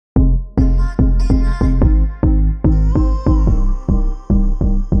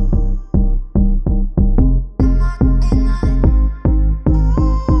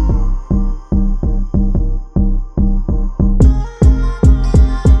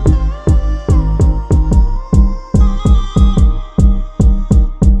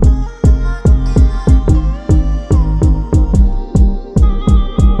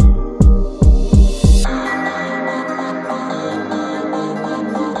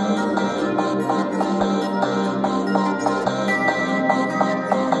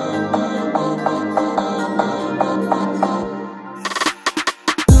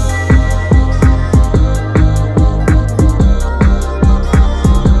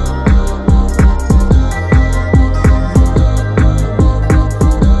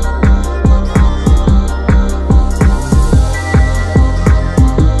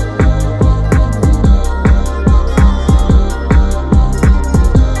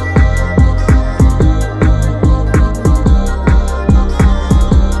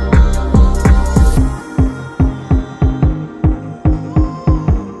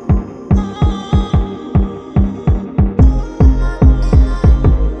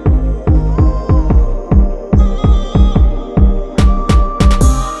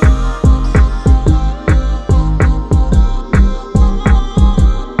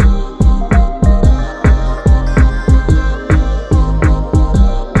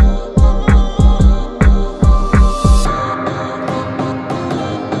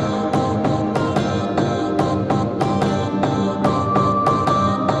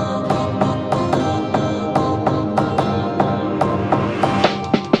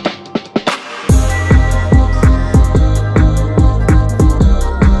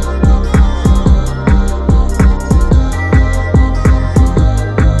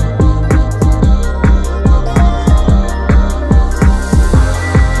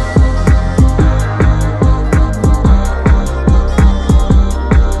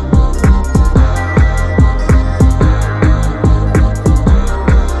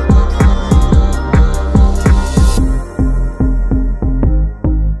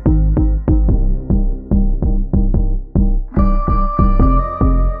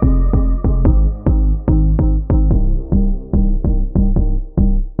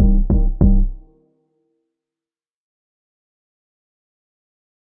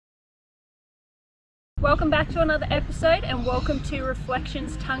Welcome back to another episode and welcome to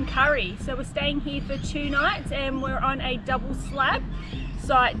Reflections Tuncurry. So we're staying here for 2 nights and we're on a double slab,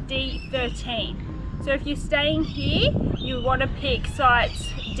 site D13. So if you're staying here, you want to pick sites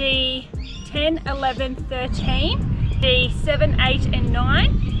D10, 11, 13, D7, 8 and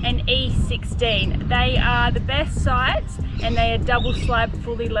 9 and E16. They are the best sites and they are double slab,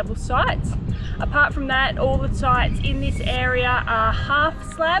 fully level sites. Apart from that, all the sites in this area are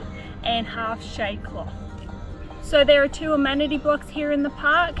half slab and half shade cloth. So there are 2 amenity blocks here in the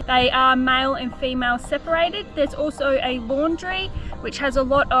park. They are male and female separated. There's also a laundry which has a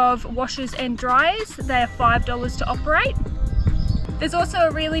lot of washers and dryers. They are $5 to operate. There's also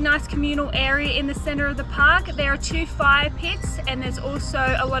a really nice communal area in the centre of the park. There are 2 fire pits and there's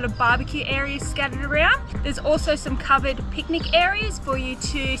also a lot of barbecue areas scattered around. There's also some covered picnic areas for you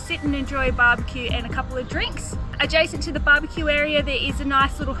to sit and enjoy barbecue and a couple of drinks. Adjacent to the barbecue area there is a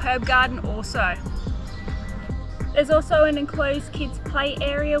nice little herb garden also. There's also an enclosed kids play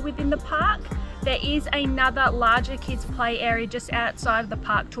area within the park. There is another larger kids play area just outside of the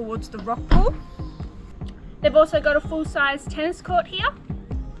park towards the rock pool. They've also got a full-size tennis court here.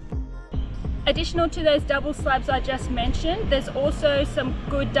 Additional to those double slabs I just mentioned, there's also some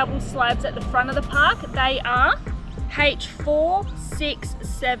good double slabs at the front of the park. They are H4, 6,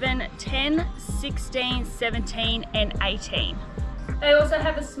 7, 10, 16, 17 and 18. They also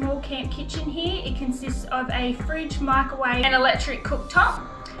have a small camp kitchen here. It consists of a fridge, microwave and electric cooktop.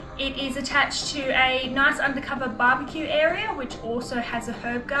 It is attached to a nice undercover barbecue area which also has a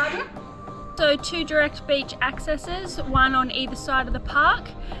herb garden. So 2 direct beach accesses, one on either side of the park.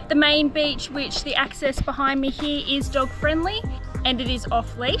 The main beach, which the access behind me here is dog friendly and it is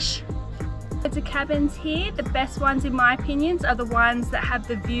off leash. Loads of cabins here. The best ones in my opinions are the ones that have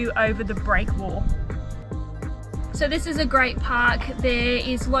the view over the break wall. So this is a great park. There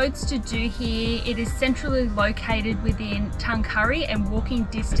is loads to do here. It is centrally located within Tuncurry and walking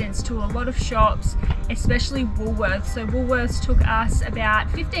distance to a lot of shops, especially Woolworths. So Woolworths took us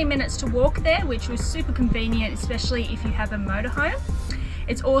about 15 minutes to walk there, which was super convenient, especially if you have a motorhome.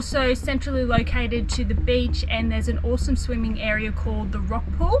 It's also centrally located to the beach and there's an awesome swimming area called the Rock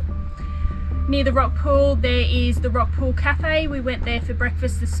Pool. Near the rock pool there is the Rock Pool Cafe. We went there for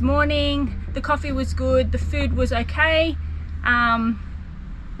breakfast this morning. The coffee was good, the food was okay.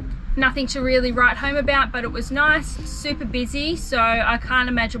 Nothing to really write home about, but it was nice. Super busy, so I can't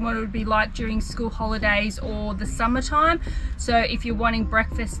imagine what it would be like during school holidays or the summertime. So if you're wanting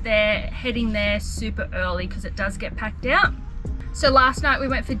breakfast there, heading there super early because it does get packed out. So last night we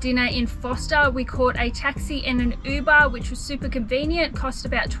went for dinner in Forster. We caught a taxi and an Uber, which was super convenient, cost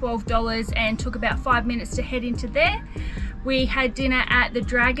about $12 and took about 5 minutes to head into there. We had dinner at the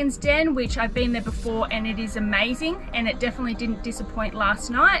Dragon's Den, which I've been there before and it is amazing and it definitely didn't disappoint last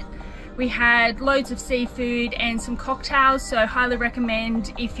night. We had loads of seafood and some cocktails, so highly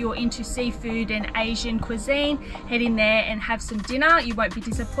recommend if you're into seafood and Asian cuisine, head in there and have some dinner. You won't be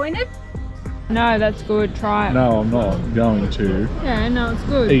disappointed. No, that's good. Try it. No, I'm not going to. Yeah, no, it's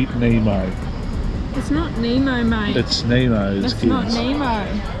good. Eat Nemo. It's not Nemo, mate. It's Nemo's It's kids. not Nemo.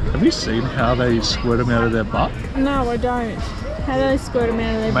 Have you seen how they squirt them out of their butt? No, I don't. How do they squirt them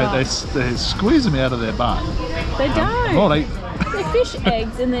out of their butt? Mate, they squeeze them out of their butt. They don't. Well, They're fish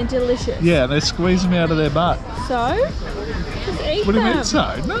eggs and they're delicious. yeah, they squeeze them out of their butt. So? Just eat What do you them. mean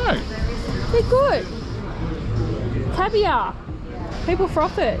so? No. They're good. Caviar. People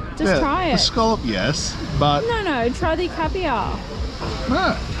froth it. Just try it. The scallop, yes, but No, try the caviar.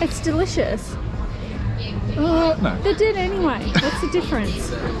 no. It's delicious. No. They're dead anyway. What's the difference?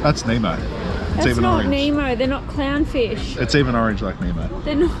 That's Nemo. It's That's even not orange. Nemo. They're not clownfish. It's even orange like Nemo.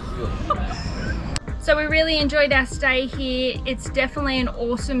 They're not. So we really enjoyed our stay here. It's definitely an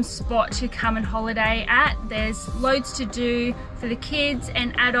awesome spot to come and holiday at. There's loads to do for the kids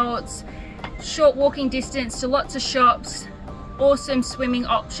and adults. Short walking distance to lots of shops. Awesome swimming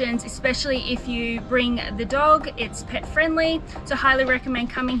options, especially if you bring the dog. It's pet friendly, so highly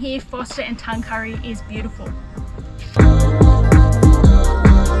recommend coming here. Forster and Tuncurry is beautiful.